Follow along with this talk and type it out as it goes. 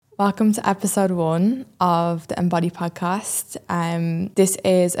Welcome to episode 1 of the Embody Podcast. This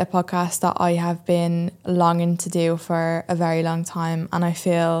is a podcast that I have been longing to do for a very long time, and I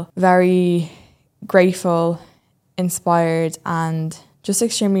feel very grateful, inspired, and just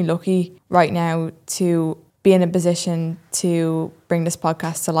extremely lucky right now to be in a position to bring this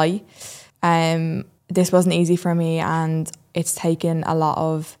podcast to light. This wasn't easy for me, and it's taken a lot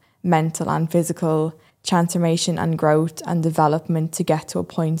of mental and physical transformation and growth and development to get to a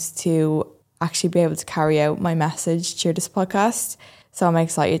point to actually be able to carry out my message through this podcast. So I'm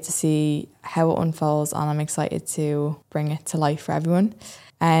excited to see how it unfolds, and I'm excited to bring it to life for everyone.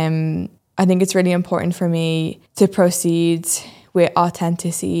 I think it's really important for me to proceed with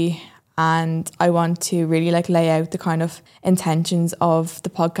authenticity, and I want to really lay out the kind of intentions of the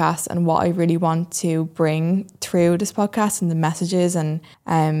podcast and what I really want to bring through this podcast and the messages, and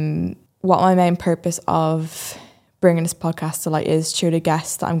what my main purpose of bringing this podcast to light is through the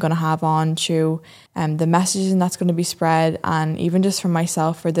guests that I'm going to have on, through the messaging that's going to be spread, and even just for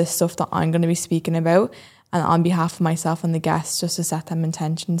myself for the stuff that I'm going to be speaking about, and on behalf of myself and the guests, just to set them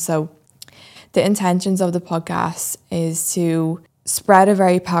intentions. So the intentions of the podcast is to spread a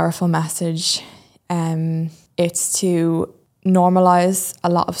very powerful message. It's to normalise a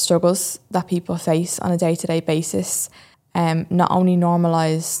lot of struggles that people face on a day-to-day basis. Not only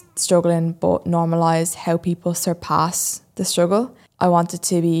normalise struggling, but normalise how people surpass the struggle. I want it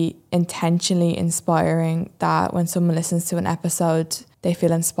to be intentionally inspiring, that when someone listens to an episode, they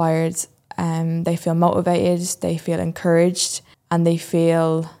feel inspired, they feel motivated, they feel encouraged, and they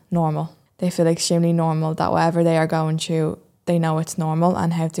feel normal. They feel extremely normal, that whatever they are going through, they know it's normal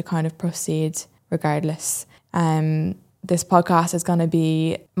and how to kind of proceed regardless. This podcast is going to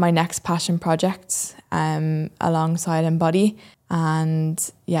be my next passion project alongside Embody,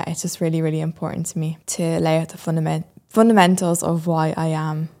 and yeah, it's just really, really important to me to lay out the fundamentals of why I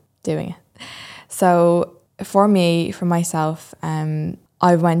am doing it. So for myself,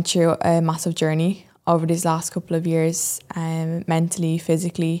 I went through a massive journey over these last couple of years, mentally,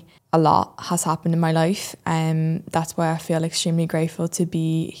 physically. A lot has happened in my life, and that's why I feel extremely grateful to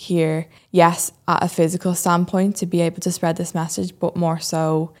be here. Yes, at a physical standpoint, to be able to spread this message, but more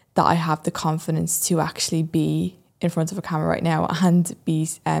so that I have the confidence to actually be in front of a camera right now and be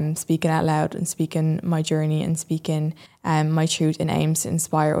speaking out loud and speaking my journey and speaking my truth and aims to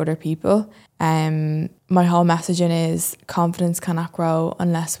inspire other people. My whole messaging is confidence cannot grow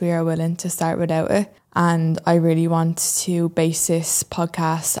unless we are willing to start without it. And I really want to base this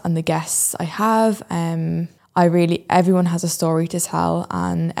podcast on the guests I have. Everyone has a story to tell,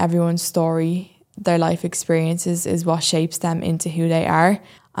 and everyone's story, their life experiences, is what shapes them into who they are.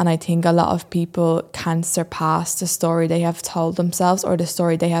 And I think a lot of people can't surpass the story they have told themselves, or the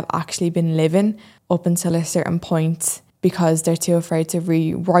story they have actually been living up until a certain point, because they're too afraid to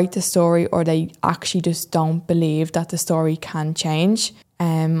rewrite the story, or they actually just don't believe that the story can change.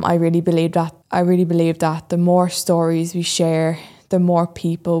 I really believe that the more stories we share, the more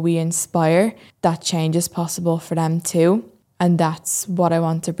people we inspire, that change is possible for them too. And that's what I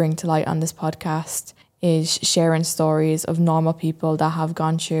want to bring to light on this podcast, is sharing stories of normal people that have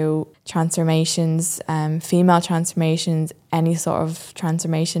gone through transformations, female transformations, any sort of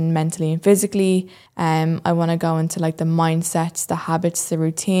transformation mentally and physically. I want to go into the mindsets, the habits, the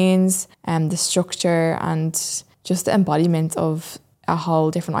routines, the structure, and just the embodiment of a whole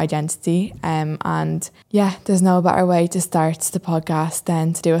different identity. And yeah, there's no better way to start the podcast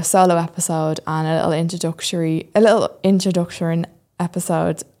than to do a solo episode and a little introduction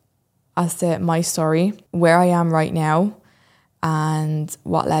episode as to my story, where I am right now, and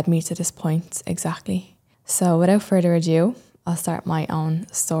what led me to this point exactly. So without further ado, I'll start my own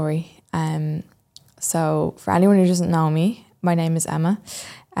story. So for anyone who doesn't know me, my name is Emma.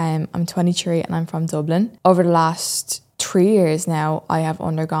 I'm 23 and I'm from Dublin. Over the last 3 years now, I have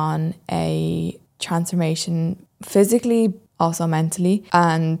undergone a transformation physically, also mentally,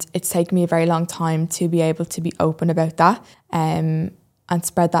 and it's taken me a very long time to be able to be open about that and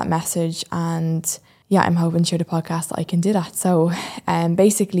spread that message. And yeah, I'm hoping through the podcast that I can do that. So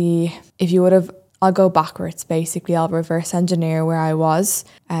basically, I'll go backwards. Basically, I'll reverse engineer where I was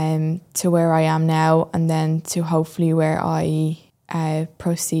to where I am now, and then to hopefully where I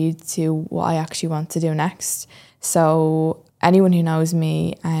proceed to what I actually want to do next. So anyone who knows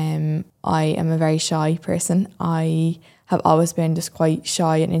me, I am a very shy person. I have always been just quite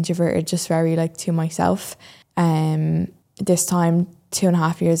shy and introverted, just very to myself. This time,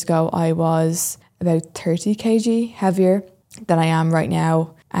 2.5 years ago, I was about 30 kg heavier than I am right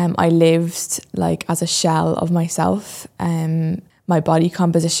now. I lived as a shell of myself. My body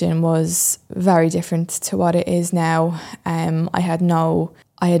composition was very different to what it is now.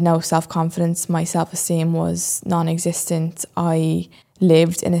 I I had no self-confidence. My self-esteem was non-existent. I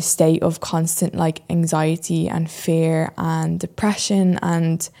lived in a state of constant like anxiety and fear and depression,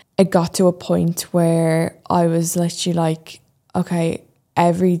 and it got to a point where I was literally like, okay,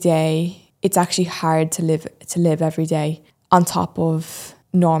 every day it's actually hard to live every day on top of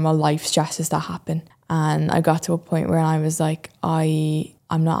normal life stresses that happen. And I got to a point where I was like,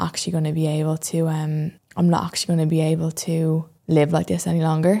 I'm not actually going to be able to live like this any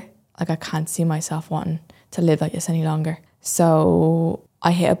longer. Like, I can't see myself wanting to live like this any longer. So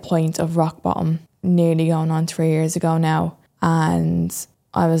I hit a point of rock bottom nearly going on 3 years ago now. And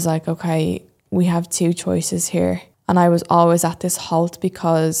I was like, okay, we have two choices here. And I was always at this halt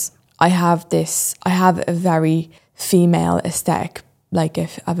because I have a very female aesthetic, like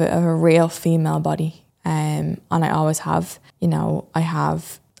of a real female body. And I always have, I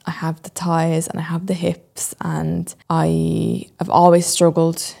have the thighs and I have the hips, and I've always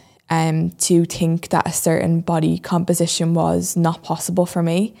struggled to think that a certain body composition was not possible for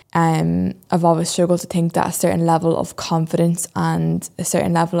me. I've always struggled to think that a certain level of confidence and a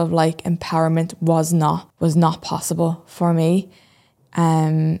certain level of like empowerment was not possible for me.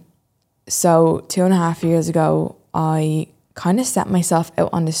 So 2.5 years ago, I kind of set myself out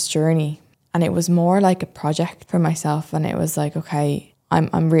on this journey, and it was more like a project for myself. And it was like, okay,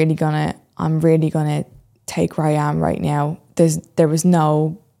 I'm really gonna take where I am right now. There was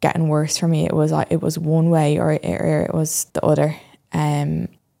no getting worse for me. It was one way or it was the other.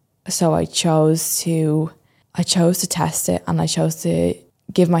 So I chose to test it, and I chose to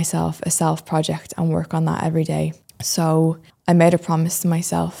give myself a self project and work on that every day. So I made a promise to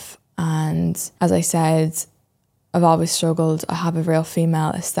myself, and as I said, I've always struggled. I have a real female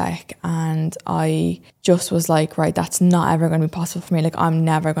aesthetic, and I just was like, right, that's not ever going to be possible for me. Like, I'm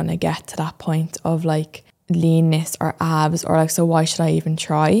never going to get to that point of like leanness or abs, or like, so why should I even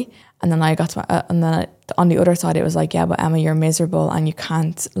try? And then I got to on the other side, it was like, yeah, but Emma, you're miserable and you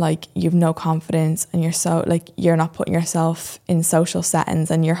can't, like, you've no confidence, and you're so like, you're not putting yourself in social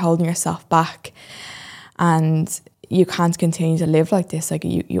settings and you're holding yourself back, and you can't continue to live like this. Like,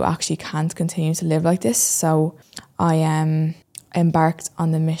 you actually can't continue to live like this. So I embarked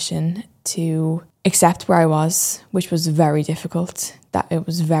on the mission to accept where I was, which was very difficult. It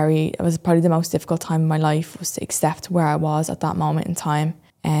was probably the most difficult time in my life, was to accept where I was at that moment in time,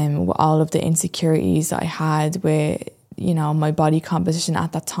 and with all of the insecurities that I had with, my body composition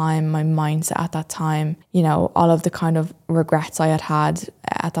at that time, my mindset at that time, all of the kind of regrets I had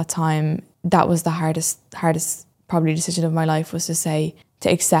at that time. That was the hardest probably decision of my life, was to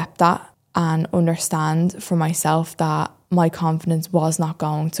accept that and understand for myself that my confidence was not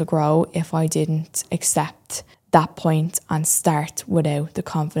going to grow if I didn't accept that point and start without the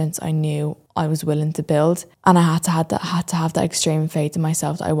confidence I knew I was willing to build. And I had to have that extreme faith in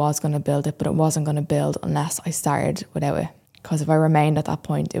myself that I was going to build it, but it wasn't going to build unless I started without it. Because if I remained at that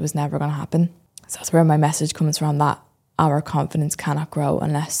point, it was never going to happen. So that's where my message comes from, that our confidence cannot grow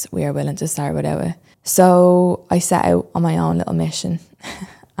unless we are willing to start without it. So I set out on my own little mission,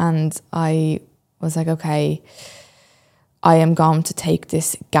 and I was like, okay, I am going to take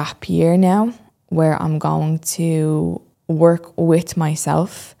this gap year now where I'm going to work with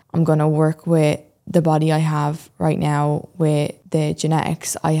myself. I'm going to work with the body I have right now, with the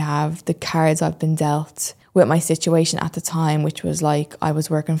genetics I have, the cards I've been dealt, with my situation at the time, which was like, I was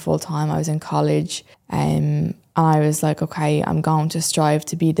working full time, I was in college, and I was like, okay, I'm going to strive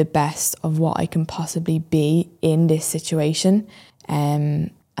to be the best of what I can possibly be in this situation.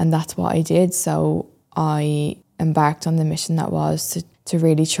 And that's what I did. So I embarked on the mission that was to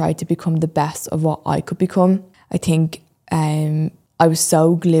really try to become the best of what I could become. I think I was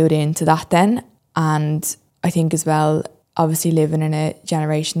so glued into that then. And I think as well, obviously living in a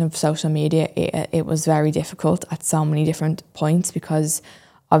generation of social media, it was very difficult at so many different points, because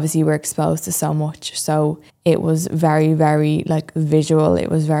obviously we're exposed to so much. So it was very, very like visual. It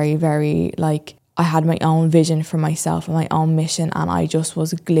was very, very like, I had my own vision for myself and my own mission, and I just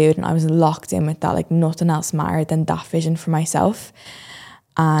was glued and I was locked in with that. Like, nothing else mattered than that vision for myself,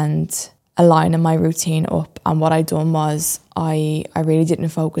 and aligning my routine up. And what I done was I really didn't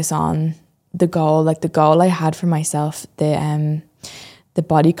focus on the goal. Like, the goal I had for myself, the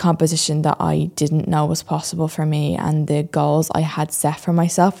body composition that I didn't know was possible for me, and the goals I had set for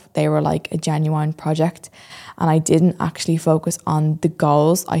myself, they were like a genuine project. And I didn't actually focus on the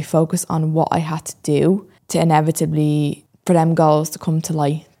goals. I focused on what I had to do to inevitably, for them goals to come to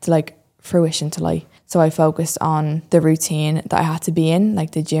light, to like fruition to light. So I focused on the routine that I had to be in,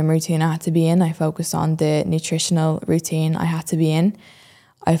 like the gym routine I had to be in. I focused on the nutritional routine I had to be in.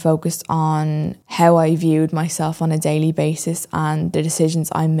 I focused on how I viewed myself on a daily basis and the decisions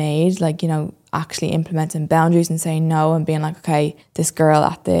I made, like, you know, actually implementing boundaries and saying no and being like, okay, this girl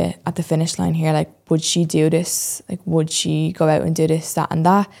at the finish line here, like, would she do this? Like, would she go out and do this, that and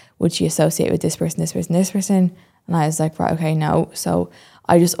that? Would she associate with this person, this person, this person? And I was like, right, okay, no. So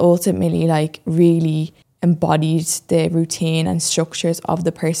I just ultimately like really embodied the routine and structures of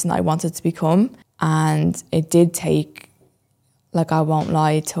the person I wanted to become. And it did take, like, I won't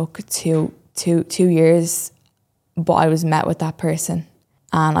lie, it took two years, but I was met with that person.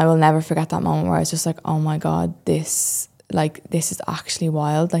 And I will never forget that moment where I was just like, oh my God, this is actually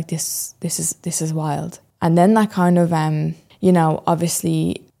wild. Like, this is wild. And then that kind of, you know,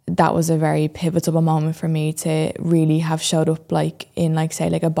 obviously that was a very pivotal moment for me to really have showed up, like, in, like, say,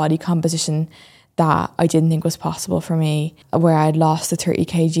 like a body composition that I didn't think was possible for me, where I had lost the 30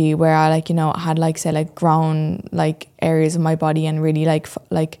 kg, where I, like, you know, had, like, say, like, grown, like, areas of my body and really,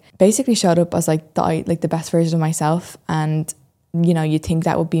 like basically showed up as, like, the best version of myself. And, you know, you think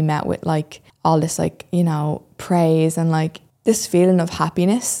that would be met with, like, all this, like, you know, praise and, like, this feeling of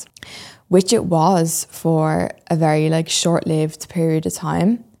happiness, which it was for a very, like, short-lived period of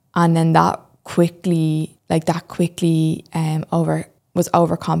time. And then that quickly was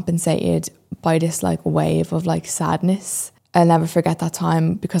overcompensated by this, like, wave of, like, sadness. I'll never forget that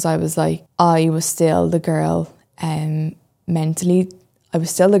time, because I was like, I was still the girl mentally. I was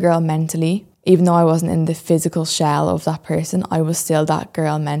still the girl mentally. Even though I wasn't in the physical shell of that person, I was still that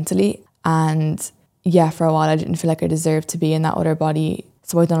girl mentally. And yeah, for a while I didn't feel like I deserved to be in that other body.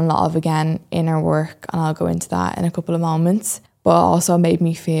 So I've done a lot of, again, inner work, and I'll go into that in a couple of moments. But it also made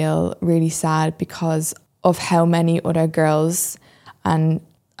me feel really sad because of how many other girls, and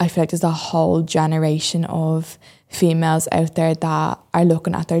I feel like there's a whole generation of females out there that are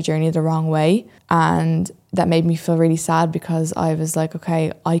looking at their journey the wrong way. And that made me feel really sad, because I was like,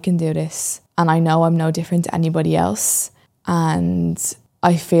 okay, I can do this. And I know I'm no different to anybody else. And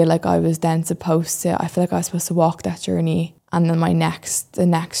I feel like I was supposed to walk that journey. And then the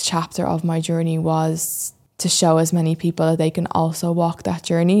next chapter of my journey was to show as many people that they can also walk that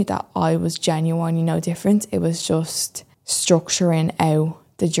journey, that I was genuinely no different. It was just structuring out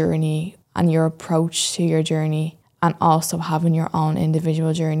the journey and your approach to your journey, and also having your own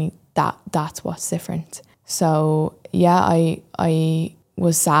individual journey. That's what's different. So yeah, I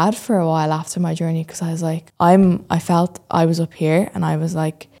was sad for a while after my journey, because I was like, I felt I was up here, and I was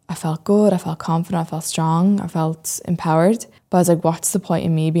like, I felt good, I felt confident, I felt strong, I felt empowered. But I was like, what's the point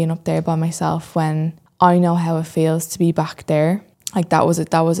in me being up there by myself when I know how it feels to be back there? Like, that was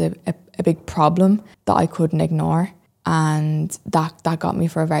a big problem that I couldn't ignore. And that got me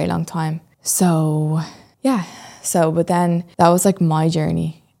for a very long time. So yeah, but then that was, like, my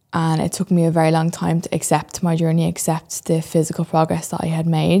journey. And it took me a very long time to accept my journey, accept the physical progress that I had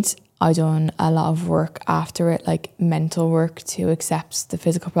made. I done a lot of work after it, like mental work, to accept the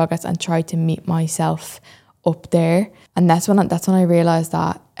physical progress and try to meet myself up there. And that's when I realised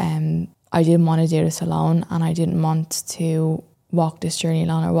that I didn't want to do this alone, and I didn't want to walk this journey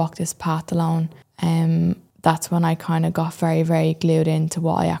alone or walk this path alone. That's when I kind of got very, very glued into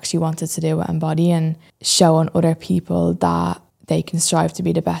what I actually wanted to do with Embody, and showing other people that they can strive to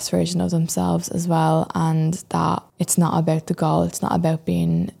be the best version of themselves as well, and that it's not about the goal, it's not about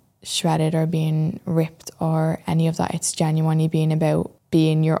being shredded or being ripped or any of that. It's genuinely being about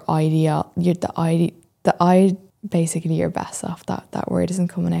being your ideal, basically your best self. That word isn't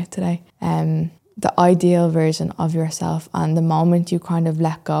coming out today. The ideal version of yourself. And the moment you kind of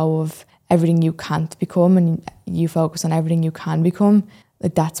let go of everything you can't become and you focus on everything you can become,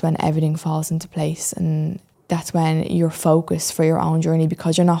 like, that's when everything falls into place. And that's when you're focused for your own journey,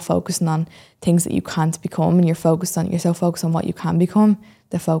 because you're not focusing on things that you can't become, and you're so focused on what you can become,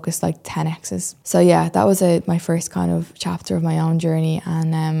 the focus, like, 10x's. So yeah, that was my first kind of chapter of my own journey.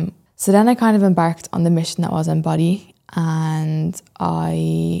 And so then I kind of embarked on the mission that was Embody, and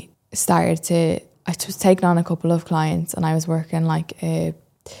I was taking on a couple of clients, and I was working a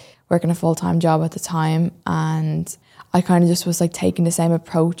full-time job at the time, and I kind of just was, like, taking the same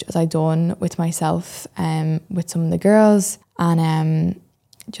approach as I'd done with myself, with some of the girls, and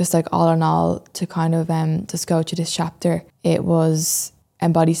just, like, all in all, to kind of just go through this chapter, it was,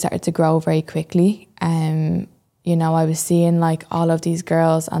 Embody started to grow very quickly. You know, I was seeing, like, all of these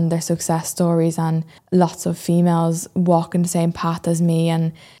girls and their success stories, and lots of females walking the same path as me,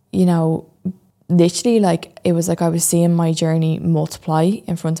 and, you know, literally, like, it was like I was seeing my journey multiply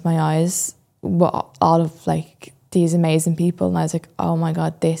in front of my eyes with all of, like, these amazing people. And I was like, oh my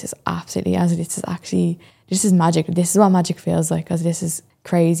God, this is magic. This is what magic feels like, because this is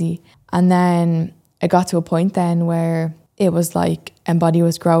crazy. And then it got to a point then where it was like Embody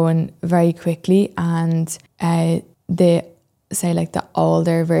was growing very quickly, and the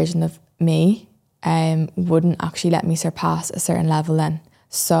older version of me wouldn't actually let me surpass a certain level then.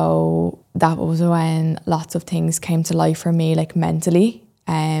 So that was when lots of things came to life for me, like mentally,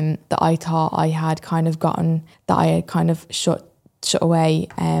 that I thought I had kind of gotten, that I had kind of shut away.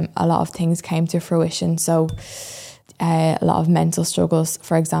 A lot of things came to fruition. So a lot of mental struggles,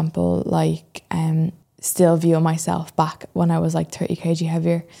 for example, like still view myself back when I was like 30 kg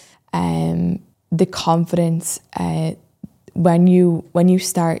heavier. The confidence, when you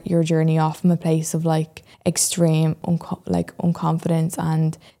start your journey off from a place of like extreme unconfidence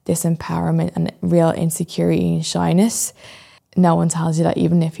and disempowerment and real insecurity and shyness, no one tells you that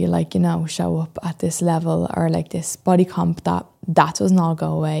even if you like, you know, show up at this level or like this body comp, that doesn't all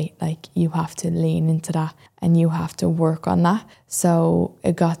go away. Like you have to lean into that and you have to work on that. So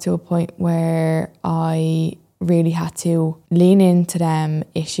it got to a point where I really had to lean into them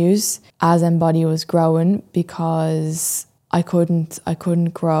issues as Embody was growing, because I couldn't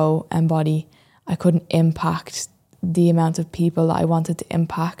grow Embody. I couldn't impact the amount of people that I wanted to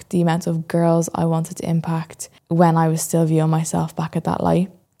impact, the amount of girls I wanted to impact, when I was still viewing myself back at that light.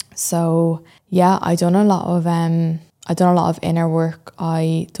 So yeah, I done a lot of inner work.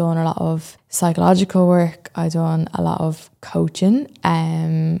 I done a lot of psychological work. I done a lot of coaching,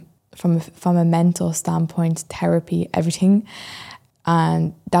 from a mental standpoint, therapy, everything.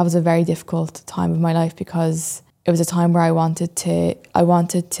 And that was a very difficult time of my life, because it was a time where I wanted to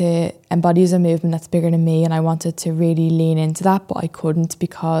embody as a movement that's bigger than me, and I wanted to really lean into that, but I couldn't,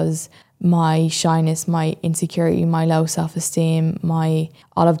 because my shyness, my insecurity, my low self-esteem,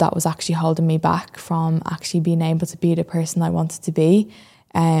 all of that was actually holding me back from actually being able to be the person I wanted to be,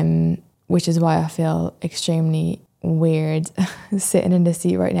 which is why I feel extremely weird sitting in the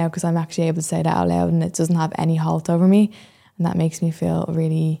seat right now, because I'm actually able to say that out loud and it doesn't have any halt over me, and that makes me feel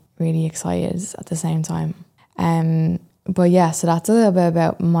really, really excited at the same time. But yeah, so that's a little bit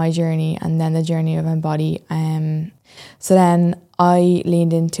about my journey and then the journey of Embody. So then I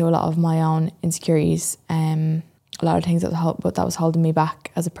leaned into a lot of my own insecurities, a lot of things that was holding me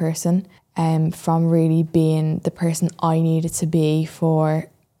back as a person, from really being the person I needed to be for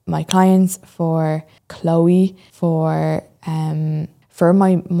my clients, for Chloe, for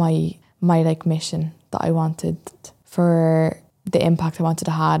my like mission that I wanted, for the impact I wanted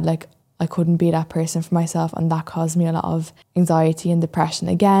to have. Like, I couldn't be that person for myself, and that caused me a lot of anxiety and depression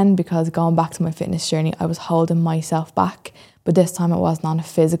again, because going back to my fitness journey, I was holding myself back, but this time it wasn't on a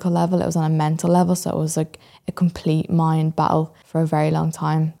physical level, it was on a mental level. So it was like a complete mind battle for a very long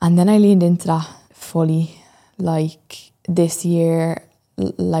time. And then I leaned into that fully, like this year,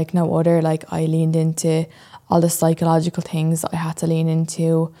 like no other. Like, I leaned into all the psychological things I had to lean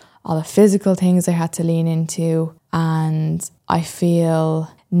into, all the physical things I had to lean into, and I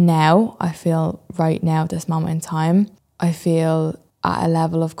feel right now at this moment in time, I feel at a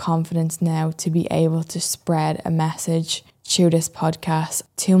level of confidence now to be able to spread a message through this podcast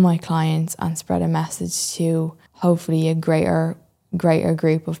to my clients, and spread a message to hopefully a greater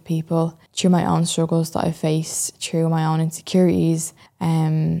group of people through my own struggles that I face, through my own insecurities.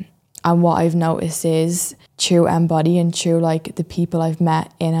 And what I've noticed is through Embody and through like the people I've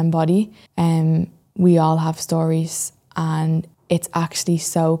met in Embody, we all have stories, and it's actually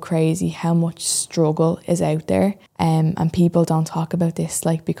so crazy how much struggle is out there, and people don't talk about this,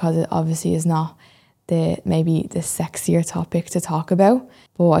 like, because it obviously is not maybe the sexier topic to talk about.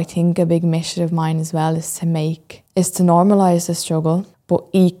 But I think a big mission of mine as well is to normalize the struggle, but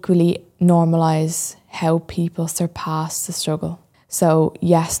equally normalize how people surpass the struggle. So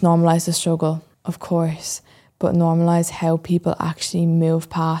yes, normalize the struggle, of course, but normalize how people actually move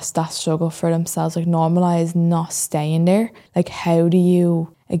past that struggle for themselves. Like, normalize not staying there. Like, how do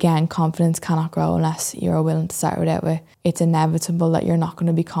you, again, confidence cannot grow unless you're willing to start without it. It's inevitable that you're not going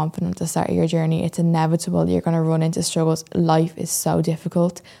to be confident at the start of your journey. It's inevitable that you're going to run into struggles. Life is so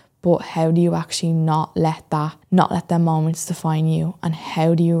difficult, but how do you actually not let them moments define you? And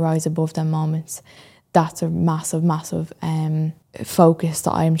how do you rise above them moments? That's a massive, massive focus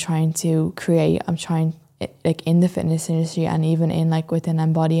that I'm trying to create. I'm trying, like, in the fitness industry, and even in like within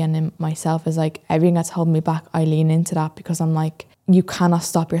Embody and in myself, is like everything that's holding me back, I lean into that, because I'm like, you cannot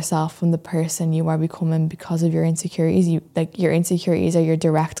stop yourself from the person you are becoming because of your insecurities. Your insecurities are your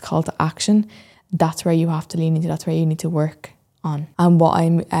direct call to action. That's where you have to lean into. That's where you need to work on. And what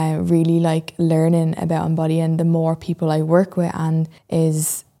I'm really like learning about Embody, and the more people I work with, and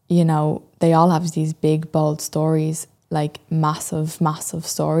is, you know, they all have these big, bold stories, like massive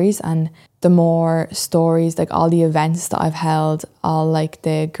stories. And the more stories, like all the events that I've held, all like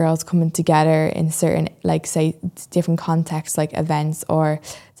the girls coming together in certain, like say different contexts, like events or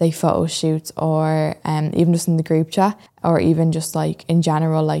say photo shoots, or even just in the group chat, or even just like in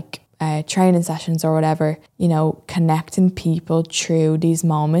general, like training sessions or whatever, you know, connecting people through these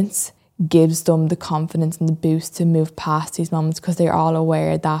moments gives them the confidence and the boost to move past these moments, because they're all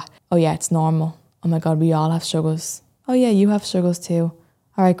aware that, oh yeah, it's normal. Oh my God, we all have struggles. Oh yeah, you have struggles too.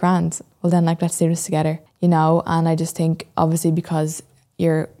 All right, grand. Well then, like, let's do this together, you know? And I just think, obviously, because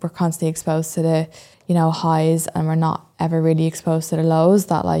we're constantly exposed to the, you know, highs, and we're not ever really exposed to the lows,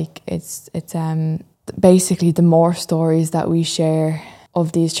 that like it's basically the more stories that we share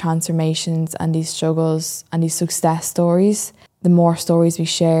of these transformations and these struggles and these success stories, the more stories we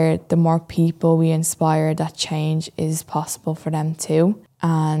share, the more people we inspire that change is possible for them too.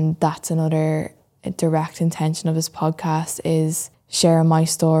 And that's another direct intention of this podcast, is sharing my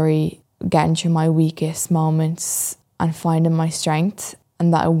story, getting through my weakest moments and finding my strength.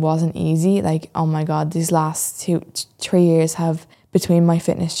 And that it wasn't easy. Like, oh my God, these last 3 years have, between my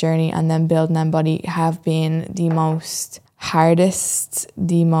fitness journey and then building Embody, have been the most hardest,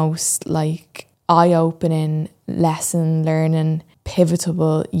 the most like eye-opening, lesson learning,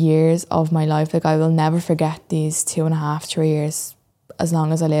 pivotal years of my life. Like, I will never forget these 2.5, 3 years as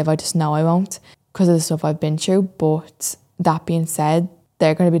long as I live. I just know I won't, because of the stuff I've been through. But that being said,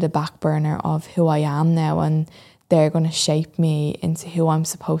 they're going to be the back burner of who I am now, and they're going to shape me into who I'm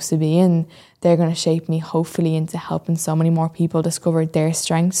supposed to be, and they're going to shape me hopefully into helping so many more people discover their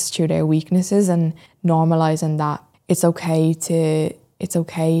strengths through their weaknesses, and normalizing that it's okay to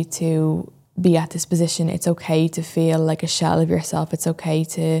be at this position. It's okay to feel like a shell of yourself. It's okay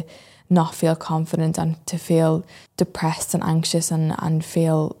to not feel confident and to feel depressed and anxious and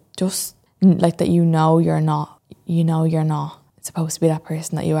feel just like that. You're not supposed to be that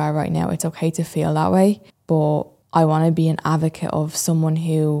person that you are right now. It's okay to feel that way. But I want to be an advocate of someone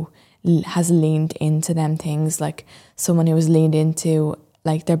who has leaned into them things, like someone who has leaned into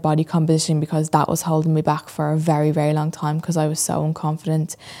like their body composition, because that was holding me back for a very, very long time, because I was so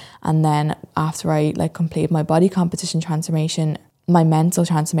unconfident. And then after I like completed my body composition transformation, my mental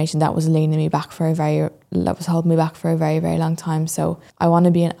transformation, that was holding me back for a very, very long time. So I want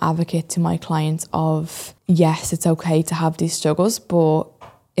to be an advocate to my clients of, yes, it's okay to have these struggles, but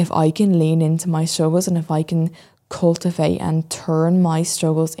if I can lean into my struggles, and if I can cultivate and turn my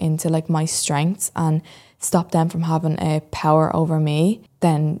struggles into like my strengths and stop them from having a power over me,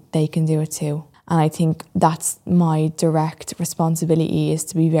 then they can do it too. And I think that's my direct responsibility, is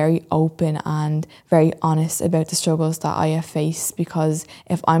to be very open and very honest about the struggles that I have faced, because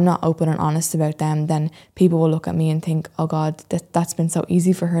if I'm not open and honest about them, then people will look at me and think, oh God, that's been so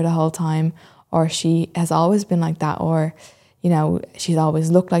easy for her the whole time, or she has always been like that, or you know, she's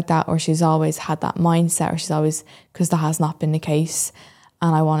always looked like that, or she's always had that mindset, or she's always, because that has not been the case.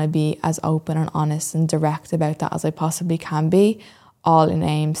 And I want to be as open and honest and direct about that as I possibly can be, all in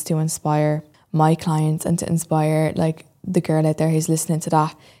aims to inspire my clients and to inspire like the girl out there who's listening to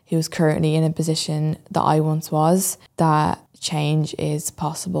that, who's currently in a position that I once was, that change is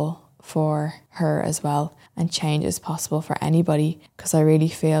possible for her as well, and change is possible for anybody. Because I really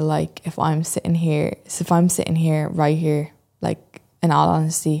feel like if I'm sitting here right here, like in all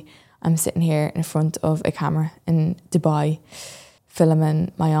honesty, I'm sitting here in front of a camera in Dubai,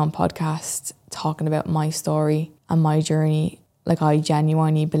 filming my own podcast, talking about my story and my journey. Like, I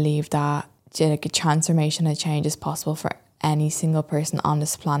genuinely believe that like a transformation and change is possible for any single person on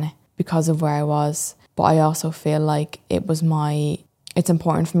this planet because of where I was. But I also feel like it's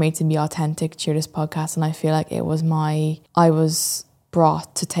important for me to be authentic through this podcast, and I feel like I was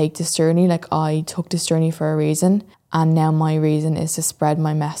brought to take this journey. Like, I took this journey for a reason, and now my reason is to spread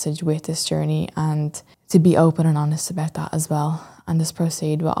my message with this journey and to be open and honest about that as well, and just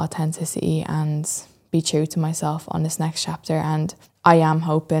proceed with authenticity and be true to myself on this next chapter. And I am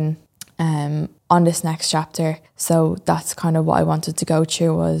hoping on this next chapter. So that's kind of what I wanted to go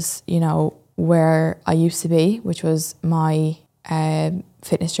through, was, you know, where I used to be, which was my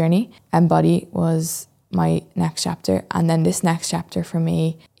fitness journey. Embody was my next chapter. And then this next chapter for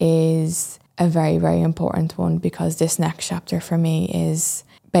me is a very, very important one, because this next chapter for me is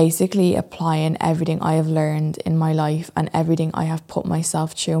basically applying everything I have learned in my life and everything I have put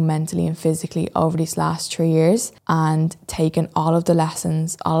myself through mentally and physically over these last 3 years, and taking all of the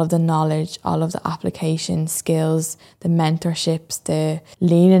lessons, all of the knowledge, all of the application skills, the mentorships, the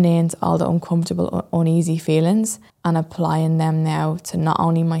leaning into all the uncomfortable, uneasy feelings, and applying them now to not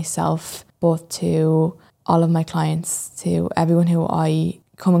only myself, but to all of my clients, to everyone who I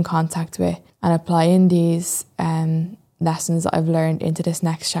come in contact with, and applying these lessons that I've learned into this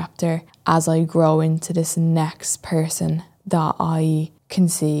next chapter as I grow into this next person that I can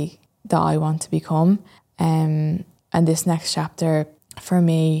see that I want to become. And this next chapter for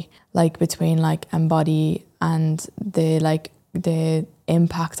me, like between like Embody and the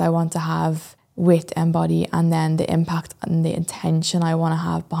impact I want to have with Embody, and then the impact and the intention I want to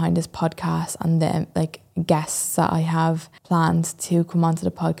have behind this podcast, and the like guests that I have planned to come onto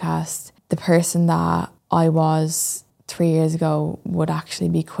the podcast. The person that I was 3 years ago would actually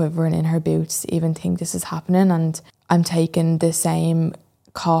be quivering in her boots to even think this is happening, and I'm taking the same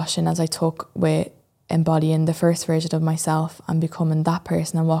caution as I took with embodying the first version of myself and becoming that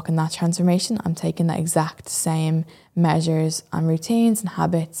person and walking that transformation. I'm taking that exact same measures and routines and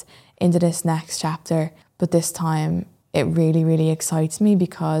habits into this next chapter, but this time it really, really excites me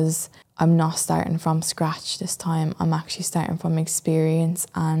because I'm not starting from scratch this time. I'm actually starting from experience,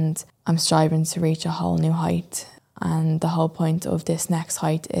 and I'm striving to reach a whole new height. And the whole point of this next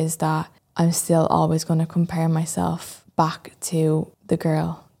height is that I'm still always going to compare myself back to the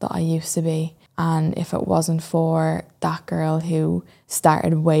girl that I used to be. And if it wasn't for that girl who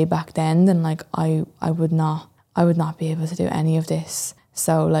started way back then like I would not be able to do any of this.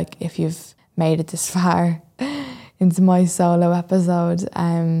 So like, if you've made it this far into my solo episode,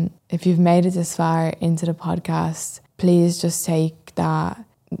 if you've made it this far into the podcast, please just take that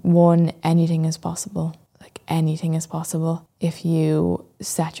one, anything is possible. Like anything is possible. If you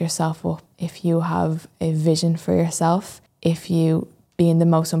set yourself up, if you have a vision for yourself, if you being the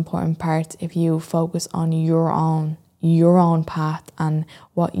most important part, if you focus on your own path and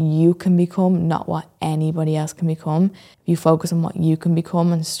what you can become, not what anybody else can become. If you focus on what you can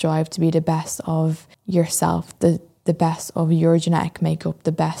become and strive to be the best of yourself, the best of your genetic makeup,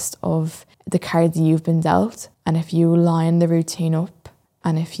 the best of the cards you've been dealt, and if you line the routine up,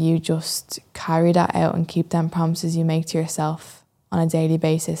 and if you just carry that out and keep them promises you make to yourself on a daily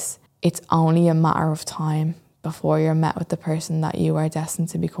basis, it's only a matter of time before you're met with the person that you are destined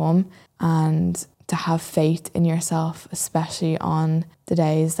to become. And to have faith in yourself, especially on the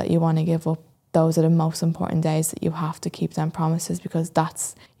days that you want to give up, those are the most important days that you have to keep them promises, because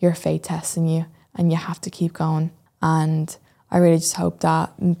that's your faith testing you and you have to keep going. And I really just hope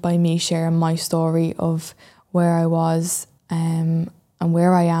that by me sharing my story of where I was and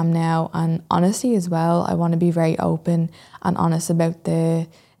where I am now, and honestly as well, I want to be very open and honest about the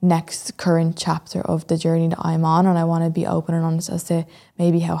next current chapter of the journey that I'm on, and I want to be open and honest as to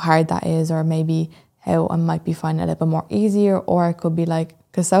maybe how hard that is, or maybe how I might be finding it a little bit more easier, or I could be like,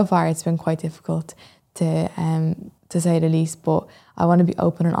 because so far it's been quite difficult to say the least, but I want to be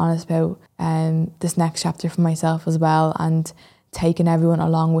open and honest about this next chapter for myself as well, and taking everyone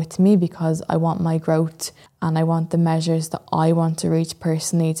along with me, because I want my growth and I want the measures that I want to reach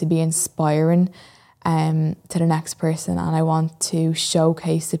personally to be inspiring to the next person, and I want to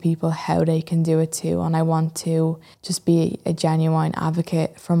showcase to people how they can do it too, and I want to just be a genuine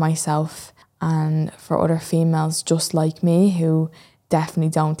advocate for myself and for other females just like me who definitely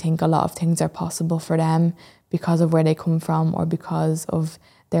don't think a lot of things are possible for them because of where they come from, or because of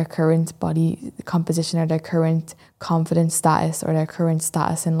their current body composition, or their current confidence status, or their current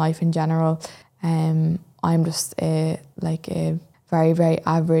status in life in general. I'm just a very, very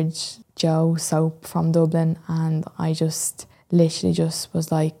average Joe Soap from Dublin, and I just literally just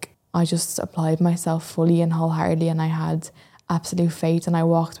was like, I just applied myself fully and wholeheartedly, and I had absolute faith, and I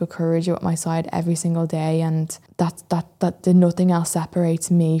walked with courage at my side every single day, and that nothing else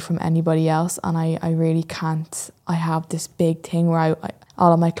separates me from anybody else. And I really can't. I have this big thing where I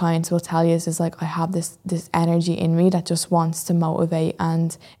all of my clients will tell you is like, I have this energy in me that just wants to motivate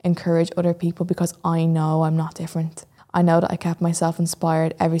and encourage other people, because I know I'm not different. I know that I kept myself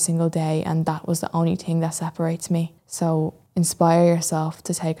inspired every single day, and that was the only thing that separates me. So inspire yourself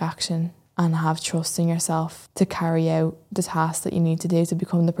to take action and have trust in yourself to carry out the tasks that you need to do to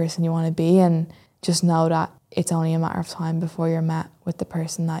become the person you want to be, and just know that it's only a matter of time before you're met with the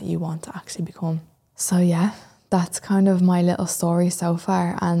person that you want to actually become. So yeah, that's kind of my little story so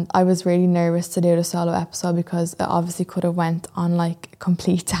far, and I was really nervous to do the solo episode because it obviously could have went on like a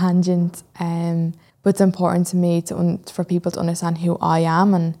complete tangent, but it's important to me for people to understand who I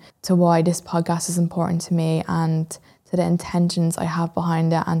am and to why this podcast is important to me, and to the intentions I have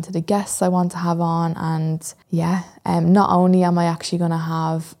behind it, and to the guests I want to have on. And yeah, not only am I actually going to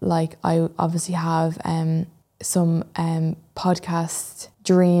have, like, I obviously have some podcast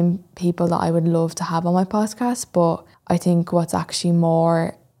dream people that I would love to have on my podcast, but I think what's actually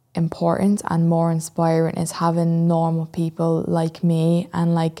more important and more inspiring is having normal people like me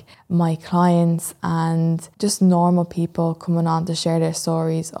and like my clients, and just normal people coming on to share their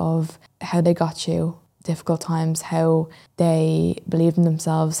stories of how they got through difficult times, how they believed in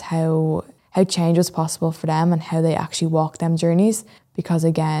themselves, how change was possible for them and how they actually walked them journeys. Because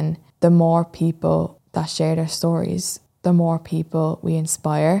again, the more people that share their stories, the more people we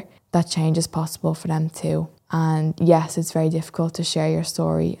inspire that change is possible for them too. And yes, it's very difficult to share your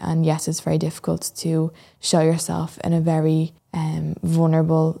story, and yes, it's very difficult to show yourself in a very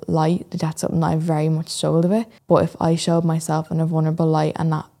vulnerable light. That's something that I've very much struggled with. But if I showed myself in a vulnerable light,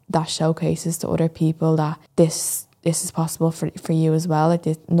 and that showcases to other people that this is possible for you as well, like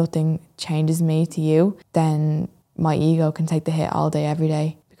nothing changes me to you, then my ego can take the hit all day, every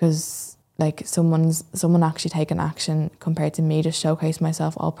day, because like someone actually taking action compared to me just showcase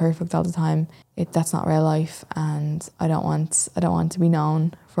myself all perfect all the time. That's not real life, and I don't want to be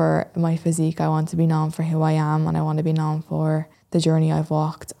known for my physique. I want to be known for who I am, and I want to be known for the journey I've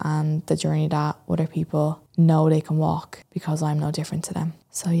walked and the journey that other people know they can walk, because I'm no different to them.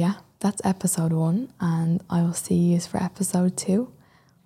 So yeah, that's episode 1, and I will see you for episode 2.